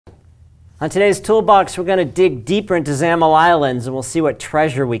On today's toolbox, we're going to dig deeper into XAML Islands and we'll see what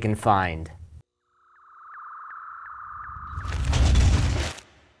treasure we can find.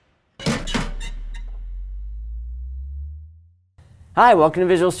 Hi, welcome to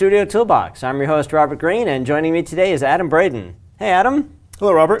Visual Studio Toolbox. I'm your host, Robert Green, and joining me today is Adam Braden. Hey, Adam.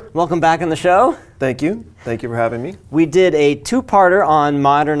 Hello, Robert. Welcome back on the show. Thank you. Thank you for having me. We did a two-parter on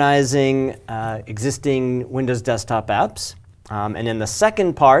modernizing existing Windows desktop apps. And in the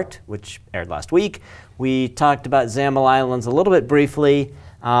second part, which aired last week, we talked about XAML Islands a little bit briefly.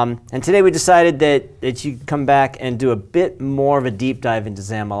 And today we decided that you could come back and do a bit more of a deep dive into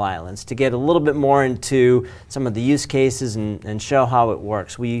XAML Islands to get a little bit more into some of the use cases and show how it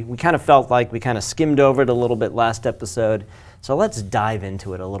works. We kind of felt like we kind of skimmed over it a little bit last episode. So let's dive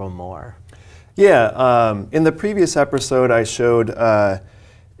into it a little more. Yeah, in the previous episode I showed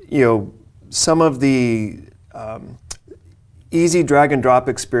some of the easy drag and drop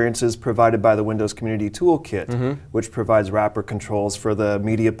experiences provided by the Windows Community Toolkit, which provides wrapper controls for the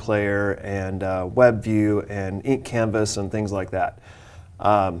media player and web view and ink canvas and things like that.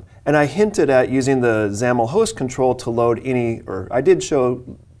 And I hinted at using the XAML host control to load any, or I did show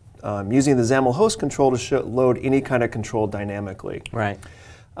using the XAML host control to load any kind of control dynamically. Right.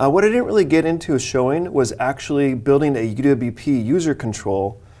 What I didn't really get into showing was actually building a UWP user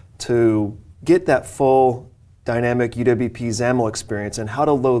control to get that full dynamic UWP XAML experience and how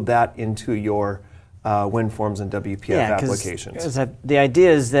to load that into your Windows Forms and WPF applications. The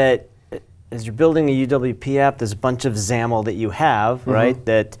idea is that as you're building a UWP app, there's a bunch of XAML that you have, right,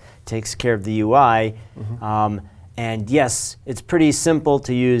 that takes care of the UI. And yes, it's pretty simple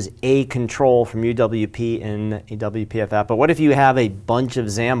to use a control from UWP in a WPF app, but what if you have a bunch of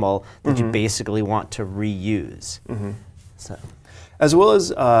XAML that you basically want to reuse? So. As well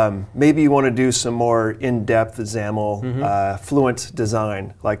as maybe you want to do some more in-depth XAML fluent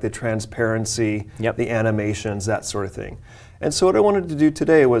design, like the transparency, the animations, that sort of thing. And so what I wanted to do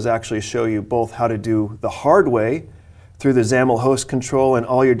today was actually show you both how to do the hard way through the XAML host control and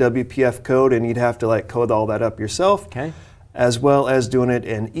all your WPF code, and you'd have to like code all that up yourself, as well as doing it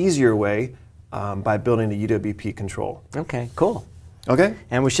an easier way by building a UWP control. Okay, cool. Okay.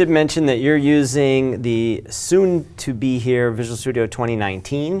 And we should mention that you're using the soon-to-be-here Visual Studio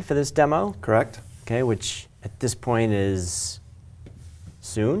 2019 for this demo. Correct. Okay, which at this point is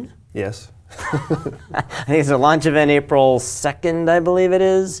soon? Yes. I think it's a launch event April 2nd, I believe it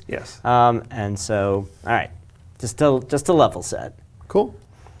is. Yes. And so, all right, just to level set. Cool.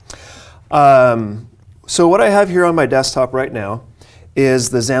 So what I have here on my desktop right now is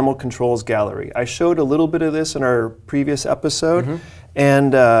the XAML controls gallery. I showed a little bit of this in our previous episode,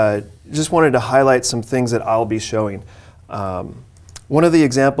 and just wanted to highlight some things that I'll be showing. One of the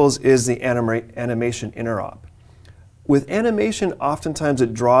examples is the animation interop. With animation, oftentimes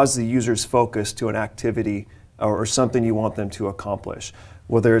it draws the user's focus to an activity or something you want them to accomplish,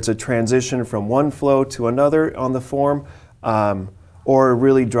 whether it's a transition from one flow to another on the form, or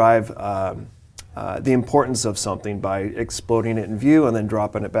really drive the importance of something by exploding it in view and then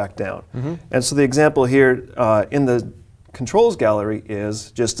dropping it back down. And so the example here in the controls gallery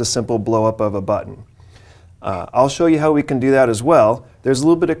is just a simple blow up of a button. I'll show you how we can do that as well. There's a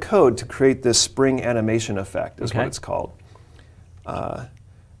little bit of code to create this spring animation effect is what it's called.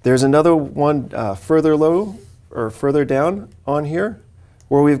 There's another one further low or further down on here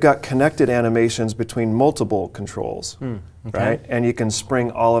where we've got connected animations between multiple controls, right? And you can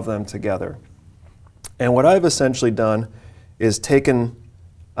spring all of them together. And what I've essentially done is taken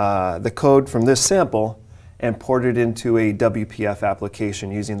the code from this sample and ported it into a WPF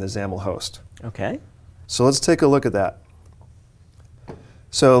application using the XAML host. Okay. So let's take a look at that.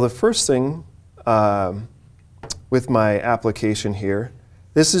 So the first thing with my application here,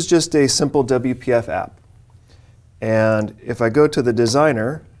 this is just a simple WPF app. And if I go to the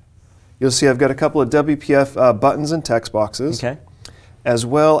designer, you'll see I've got a couple of WPF buttons and text boxes. As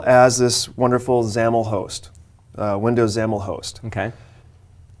well as this wonderful XAML host, Windows XAML host. Okay.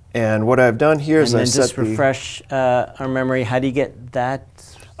 And what I've done here is I set just refresh our memory. How do you get that?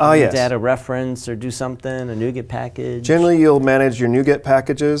 Yes. Data reference or do something, a NuGet package? Generally, you'll manage your NuGet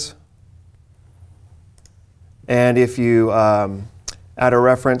packages. And if you add a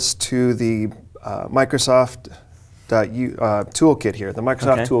reference to the Microsoft toolkit here, the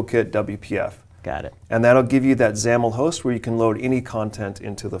Microsoft Toolkit WPF. Got it. And that'll give you that XAML host where you can load any content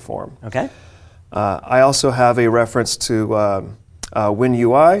into the form. Okay. I also have a reference to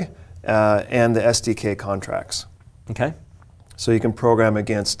WinUI and the SDK contracts. Okay. So you can program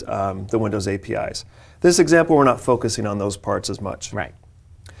against the Windows APIs. This example, we're not focusing on those parts as much. Right.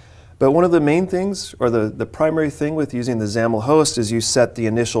 But one of the main things, or the primary thing with using the XAML host, is you set the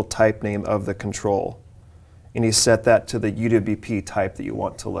initial type name of the control. And you set that to the UWP type that you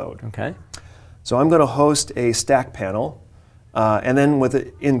want to load. Okay. So I'm going to host a stack panel. And then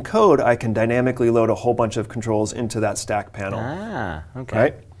in code, I can dynamically load a whole bunch of controls into that stack panel. Ah,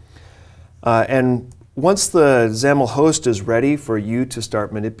 okay. Right? And once the XAML host is ready for you to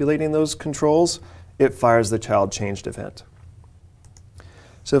start manipulating those controls, it fires the child changed event.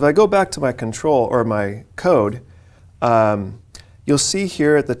 So if I go back to my control or my code, you'll see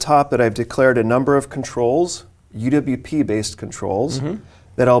here at the top that I've declared a number of controls, UWP-based controls,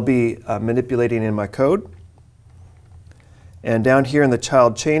 that I'll be manipulating in my code. And down here in the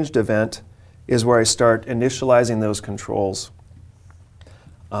child changed event is where I start initializing those controls.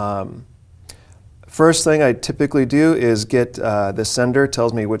 First thing I typically do is get the sender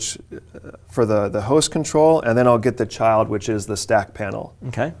tells me which for the host control, and then I'll get the child, which is the stack panel.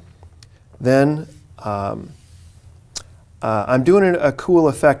 Okay. Then I'm doing a cool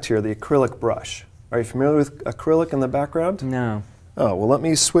effect here, the acrylic brush. Are you familiar with acrylic in the background? No. Oh, well, let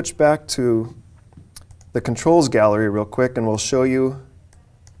me switch back to the controls gallery real quick, and we'll show you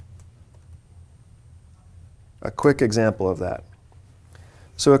a quick example of that.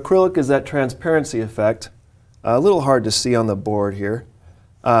 So acrylic is that transparency effect. A little hard to see on the board here.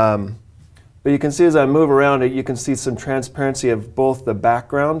 But you can see as I move around it, you can see some transparency of both the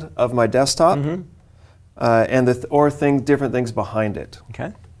background of my desktop and different things behind it.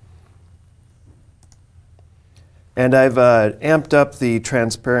 Okay. And I've amped up the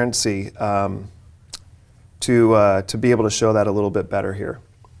transparency to be able to show that a little bit better here.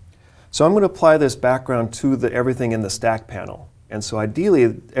 So I'm going to apply this background to everything in the stack panel. And so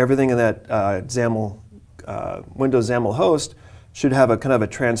ideally, everything in that Windows XAML host should have a kind of a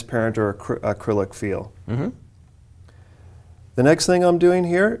transparent or acrylic feel. The next thing I'm doing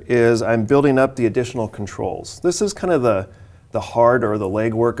here is I'm building up the additional controls. This is kind of the hard or the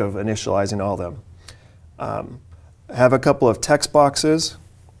legwork of initializing all of them. I have a couple of text boxes,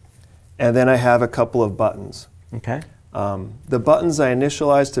 and then I have a couple of buttons. Okay. The buttons I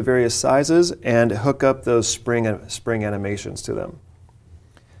initialize to various sizes and hook up those spring animations to them.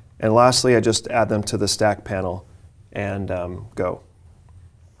 And lastly, I just add them to the stack panel and go.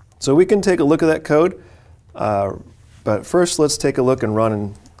 So we can take a look at that code, but first let's take a look and run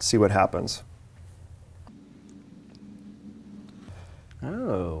and see what happens.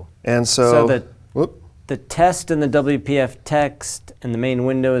 Oh. And so the test and the WPF text and the main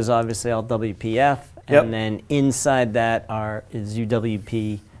window is obviously all WPF. And then inside that is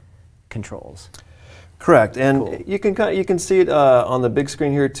UWP controls. Correct, and cool. you can see it on the big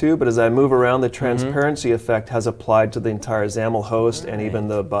screen here too. But as I move around, the transparency effect has applied to the entire XAML host and even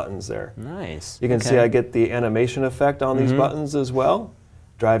the buttons there. Nice. You can see I get the animation effect on these buttons as well,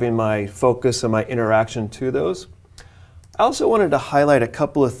 driving my focus and my interaction to those. I also wanted to highlight a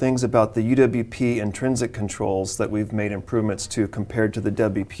couple of things about the UWP intrinsic controls that we've made improvements to compared to the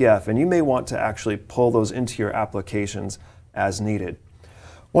WPF, and you may want to actually pull those into your applications as needed.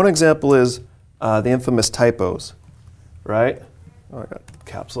 One example is the infamous typos, right? Oh, I got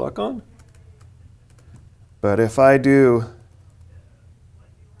caps lock on. But if I do,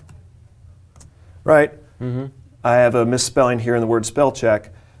 right, I have a misspelling here in the word spell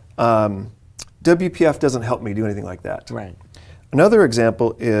check. WPF doesn't help me do anything like that. Right. Another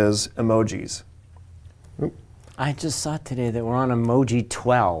example is emojis. Oop. I just saw today that we're on emoji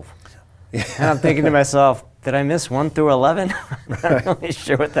 12. Yeah. And I'm thinking to myself, did I miss 1 through 11? I'm not really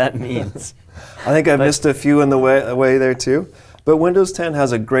sure what that means. I think I missed a few in the way there too. But Windows 10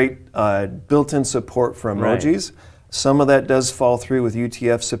 has a great built-in support for emojis. Right. Some of that does fall through with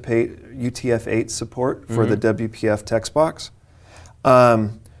UTF-8 support for the WPF text box.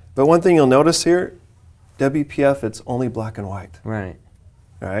 But one thing you'll notice here, WPF, it's only black and white. Right.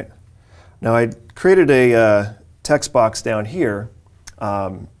 All right. Now I created a text box down here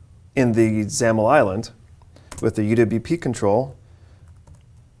in the XAML island with the UWP control.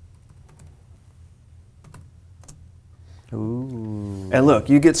 Ooh. And look,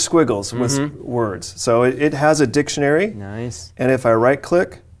 you get squiggles with words. So it has a dictionary. Nice. And if I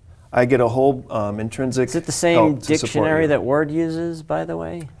right-click, I get a whole intrinsic. Is it the same dictionary that Word uses, by the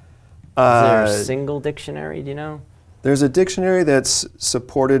way? Is there a single dictionary, do you know? There's a dictionary that's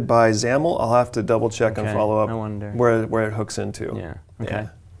supported by XAML. I'll have to double check and follow up where it hooks into. Yeah, okay. Yeah.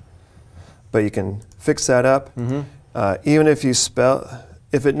 But you can fix that up. Even if you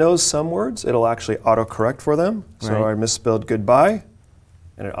if it knows some words, it'll actually autocorrect for them. So I misspelled goodbye,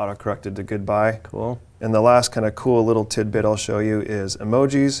 and it autocorrected to goodbye. Cool. And the last kind of cool little tidbit I'll show you is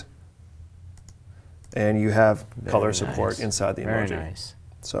emojis. And you have color support inside the emoji. Very nice.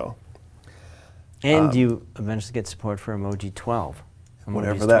 So And you eventually get support for Emoji 12.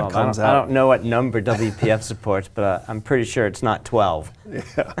 Whenever that comes out. I don't know what number WPF supports, but I'm pretty sure it's not 12.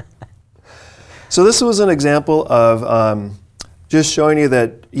 Yeah. So this was an example of just showing you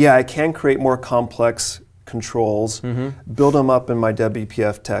that, yeah, I can create more complex controls, build them up in my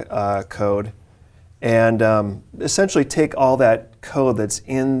WPF code, and essentially take all that code that's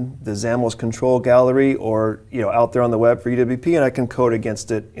in the XAML's control gallery or out there on the web for UWP, and I can code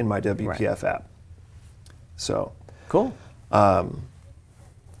against it in my WPF app. So cool. Let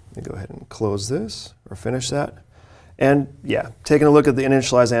me go ahead and close this or finish that. And yeah, taking a look at the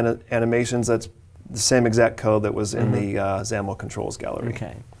initialize animations, that's the same exact code that was in the XAML controls gallery.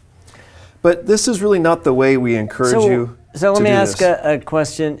 Okay. But this is really not the way we encourage you to So let me ask this. a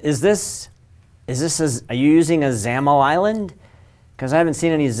question. Are you using a XAML island? Because I haven't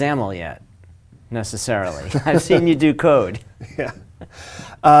seen any XAML yet, necessarily. I've seen you do code. Yeah.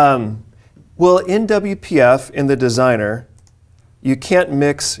 Well, in WPF, in the designer, you can't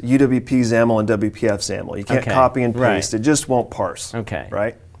mix UWP XAML and WPF XAML. You can't copy and paste. It just won't parse. Okay.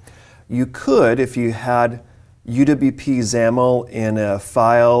 Right? You could, if you had UWP XAML in a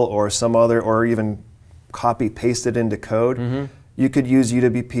file or some other, or even copy paste it into code, you could use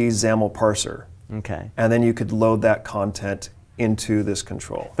UWP XAML parser. Okay. And then you could load that content into this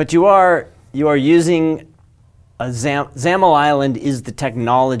control. But you are using a XAML island is the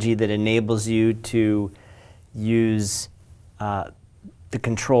technology that enables you to use the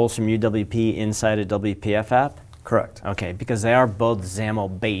controls from UWP inside a WPF app? Correct. Okay, because they are both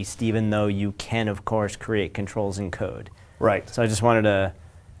XAML based, even though you can, of course, create controls in code. Right. So I just wanted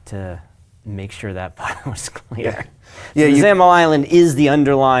to make sure that part was clear. Yeah. The XAML island is the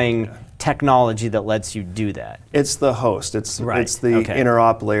underlying technology that lets you do that. It's the host. It's the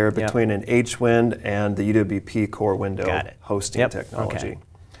interop layer between an HWind and the UWP core window hosting technology.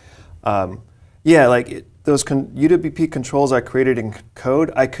 Yeah, like those UWP controls I created in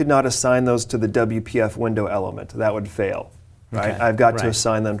code, I could not assign those to the WPF window element. That would fail. Right? I've got to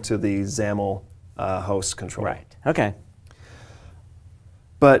assign them to the XAML host control. Right. Okay.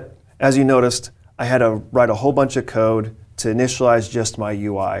 But as you noticed, I had to write a whole bunch of code to initialize just my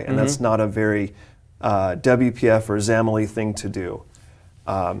UI, and that's not a very WPF or XAML-y thing to do.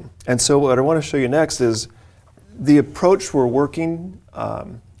 And so what I want to show you next is the approach we're working,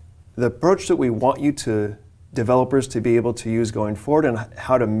 the approach that we want you developers to be able to use going forward, and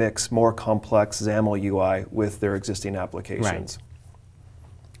how to mix more complex XAML UI with their existing applications.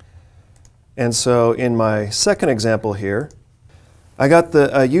 Right. And so in my second example here, I got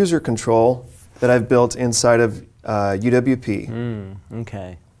the user control that I've built inside of UWP.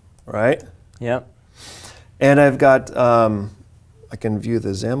 Okay. Right? Yep. And I've got, I can view the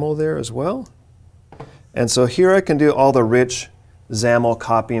XAML there as well. And so here I can do all the rich XAML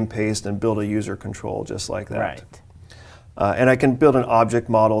copy and paste and build a user control just like that. Right. And I can build an object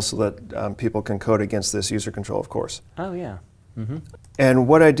model so that people can code against this user control, of course. Oh, yeah. And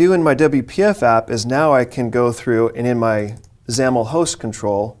what I do in my WPF app is now I can go through, and in my XAML host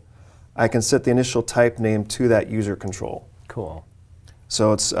control, I can set the initial type name to that user control. Cool.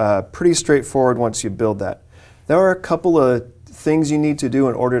 So it's pretty straightforward once you build that. There are a couple of things you need to do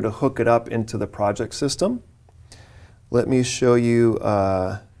in order to hook it up into the project system. Let me show you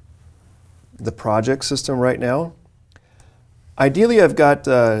the project system right now. Ideally, I've got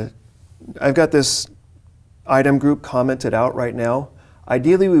this item group commented out right now.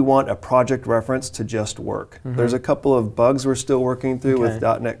 Ideally, we want a project reference to just work. There's a couple of bugs we're still working through with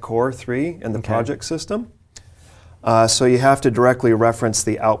 .NET Core 3 in the project system. So you have to directly reference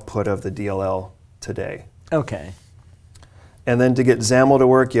the output of the DLL today. Okay. And then to get XAML to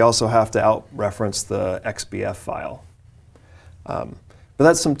work, you also have to out-reference the XBF file. But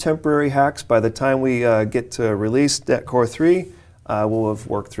that's some temporary hacks. By the time we get to release .NET Core 3, we'll have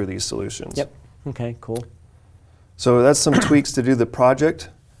worked through these solutions. Yep. Okay, cool. So that's some tweaks to do the project.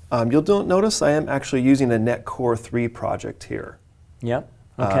 You'll notice I am actually using a .NET Core 3 project here. Yep.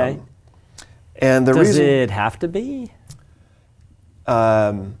 Okay. And the Does it have to be?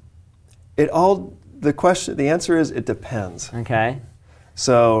 The answer is it depends. Okay.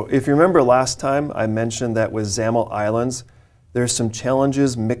 So if you remember last time, I mentioned that with XAML Islands, there's some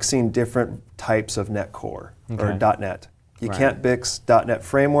challenges mixing different types of .NET Core or .NET. You can't mix .NET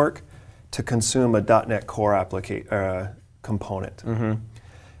Framework to consume a .NET Core component.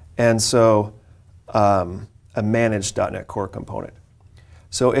 And so a managed .NET Core component.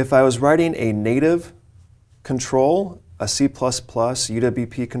 So if I was writing a native control, a C++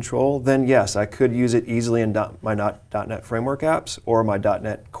 UWP control, then yes, I could use it easily in my .NET Framework apps or my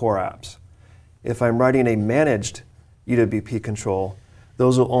 .NET Core apps. If I'm writing a managed UWP control,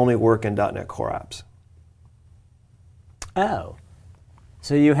 those will only work in .NET Core apps. Oh.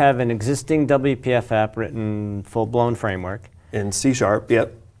 So you have an existing WPF app written full-blown framework. In C#,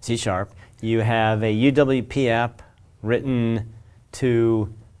 yep. C#. You have a UWP app written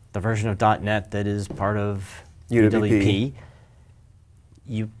to the version of .NET that is part of UWP.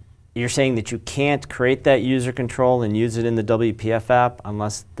 You're saying that you can't create that user control and use it in the WPF app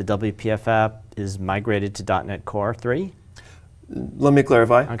unless the WPF app is migrated to .NET Core 3? Let me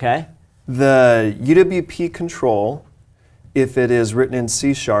clarify. Okay. The UWP control, if it is written in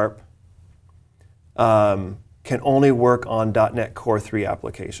C#, can only work on .NET Core 3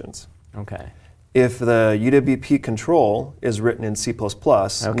 applications. Okay. If the UWP control is written in C++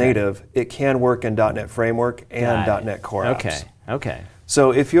 native, it can work in .NET Framework and .NET Core apps. Okay.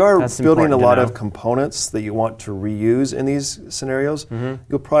 So if you are building a lot know. of components that you want to reuse in these scenarios,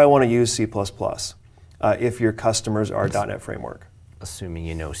 you'll probably want to use C++ if your customers are .NET Framework. Assuming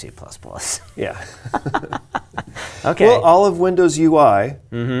you know C++. Yeah. Okay. Well, all of Windows UI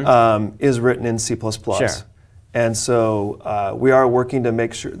is written in C++. Sure. And so we are working to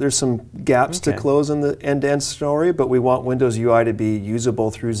make sure there's some gaps to close in the end-to-end story, but we want Windows UI to be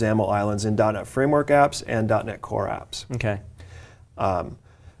usable through XAML Islands in .NET Framework apps and .NET Core apps. Okay.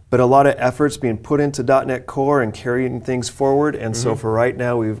 But a lot of effort's being put into .NET Core and carrying things forward, and so for right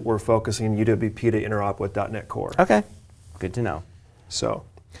now we're focusing UWP to interop with .NET Core. Okay. Good to know. So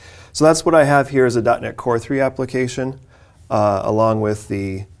that's what I have here as a .NET Core 3 application, along with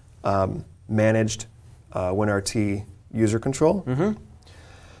the managed WinRT user control.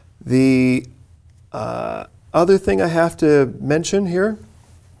 The other thing I have to mention here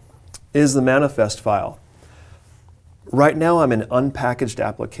is the manifest file. Right now I'm an unpackaged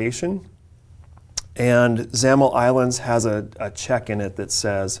application, and XAML Islands has a check in it that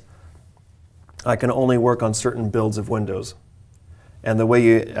says I can only work on certain builds of Windows. And the way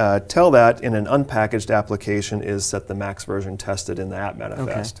you tell that in an unpackaged application is set the max version tested in the app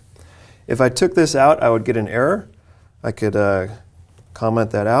manifest. Okay. If I took this out, I would get an error. I could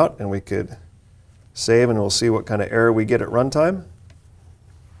comment that out, and we could save, and we'll see what kind of error we get at runtime.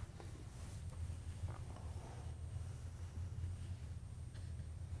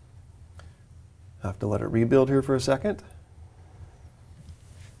 I have to let it rebuild here for a second.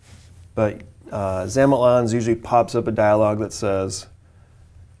 But XAML Islands usually pops up a dialog that says,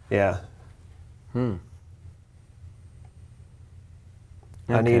 I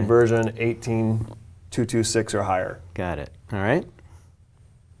need version 18.226 or higher. Got it. All right.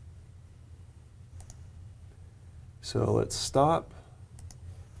 So let's stop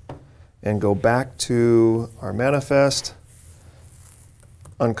and go back to our manifest,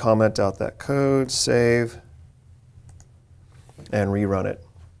 uncomment out that code, save, and rerun it.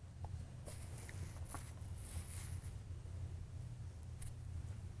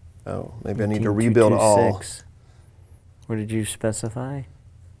 Oh, maybe I need to rebuild all. What did you specify?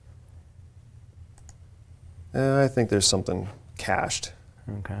 I think there's something cached.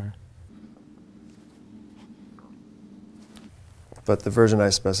 Okay. But the version I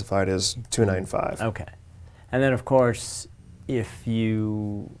specified is 295. Okay. And then, of course, if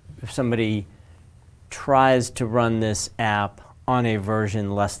somebody tries to run this app on a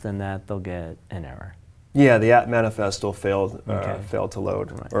version less than that, they'll get an error. Yeah, the app manifest will fail to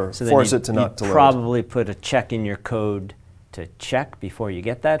load, or so force it to not to load. Probably put a check in your code to check before you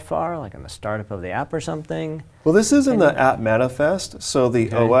get that far, like on the startup of the app or something. Well, this is in the app manifest, so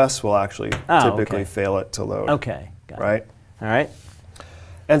the OS will actually typically fail it to load. Okay, got it. Right? All right.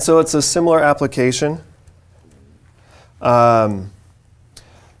 And so it's a similar application.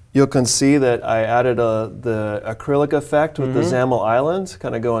 You can see that I added the acrylic effect with the XAML Islands,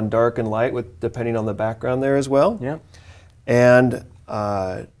 kind of going dark and light depending on the background there as well. Yeah. And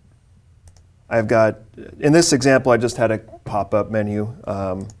I've got, in this example, I just had a pop-up menu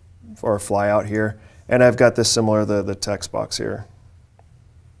for a flyout here. And I've got this similar, the text box here.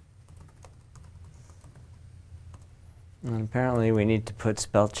 And apparently we need to put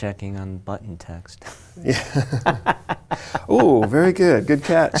spell checking on button text. Yeah. Ooh, very good. Good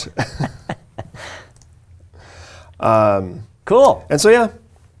catch. Cool. And so, yeah.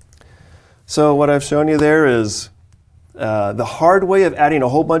 So what I've shown you there is the hard way of adding a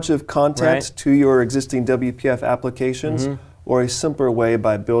whole bunch of content to your existing WPF applications, or a simpler way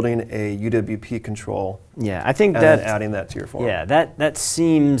by building a UWP control. Yeah, I think and then adding that to your form. Yeah, that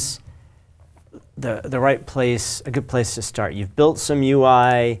seems the right place, a good place to start. You've built some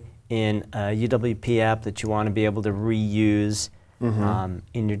UI in a UWP app that you want to be able to reuse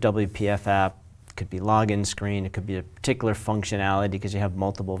in your WPF app It could be login screen. It could be a particular functionality because you have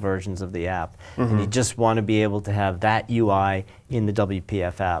multiple versions of the app. And you just want to be able to have that UI in the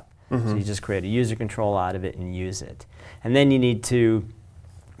WPF app. So you just create a user control out of it and use it. And then you need to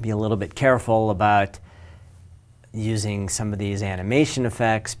be a little bit careful about using some of these animation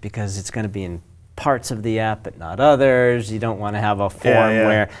effects because it's going to be in parts of the app but not others. You don't want to have a form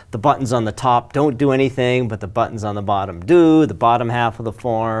where the buttons on the top don't do anything but the buttons on the bottom do. The bottom half of the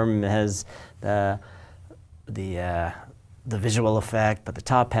form has the visual effect but the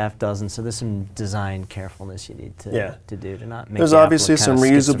top half doesn't. So there's some design carefulness you need to do to not make There's the app obviously look some kind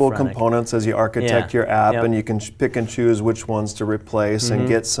of reusable schizophrenic. components as you architect your app, and you can pick and choose which ones to replace and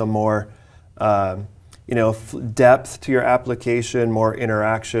get some more you know, depth to your application, more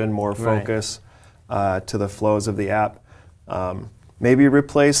interaction, more focus to the flows of the app. Maybe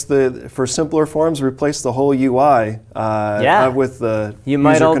replace for simpler forms, replace the whole UI with the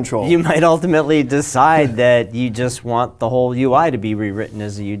user control. You might ultimately decide that you just want the whole UI to be rewritten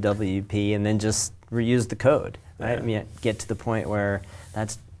as a UWP and then just reuse the code. Right? I mean, get to the point where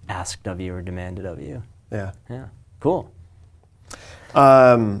that's asked of you or demanded of you. Yeah. Yeah. Cool.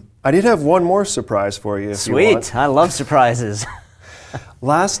 I did have one more surprise for you if you want. Sweet. I love surprises.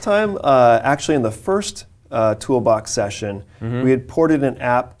 Last time, actually in the first Toolbox session, we had ported an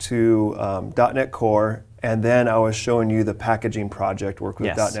app to .NET Core, and then I was showing you the packaging project work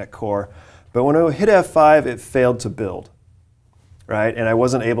with .NET Core. But when I hit F5, it failed to build, right? And I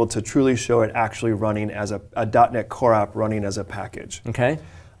wasn't able to truly show it actually running as a .NET Core app running as a package. Okay.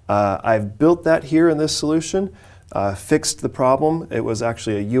 I've built that here in this solution. Fixed the problem. It was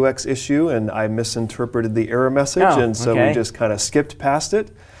actually a UX issue, and I misinterpreted the error message, and so we just kind of skipped past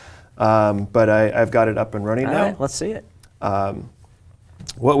it. But I've got it up and running now. All right, let's see it.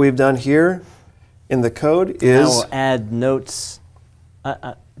 What we've done here in the code is... I'll add notes.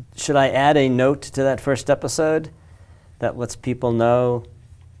 Should I add a note to that first episode that lets people know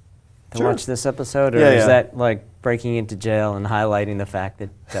to watch this episode? Or is that like breaking into jail and highlighting the fact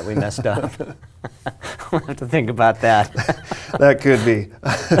that we messed up? We'll have to think about that. That could be.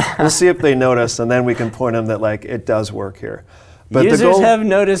 We'll see if they notice, and then we can point them that like it does work here. But users have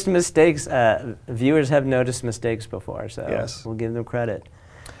noticed mistakes. Viewers have noticed mistakes before, so we'll give them credit.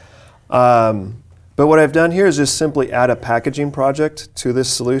 But what I've done here is just simply add a packaging project to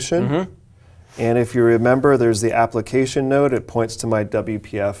this solution. And if you remember, there's the application node. It points to my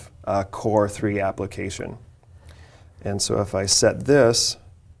WPF Core 3 application. And so if I set this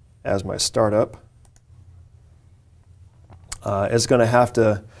as my startup, it's going to have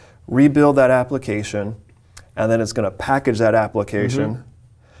to rebuild that application, and then it's going to package that application,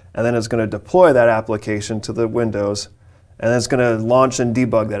 and then it's going to deploy that application to the Windows, and then it's going to launch and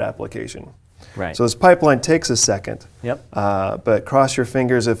debug that application. Right. So this pipeline takes a second. Yep. But cross your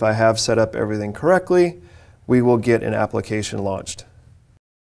fingers, if I have set up everything correctly, we will get an application launched.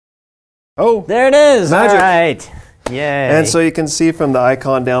 Oh, there it is. Magic. All right. Yay. And so you can see from the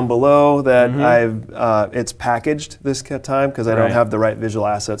icon down below that it's packaged this time because I don't have the right visual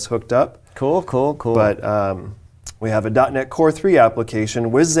assets hooked up. Cool, cool, cool. But we have a .NET Core 3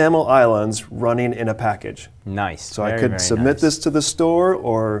 application with XAML Islands running in a package. Nice. So I could submit this to the store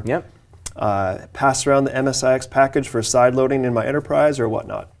or pass around the MSIX package for side loading in my enterprise or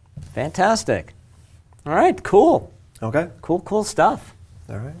whatnot. Fantastic. All right, cool. Okay. Cool, cool stuff.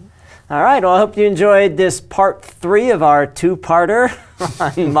 All right. All right, well, I hope you enjoyed this part 3 of our two-parter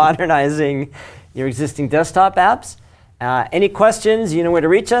on modernizing your existing desktop apps. Any questions, you know where to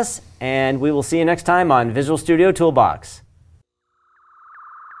reach us, and we will see you next time on Visual Studio Toolbox.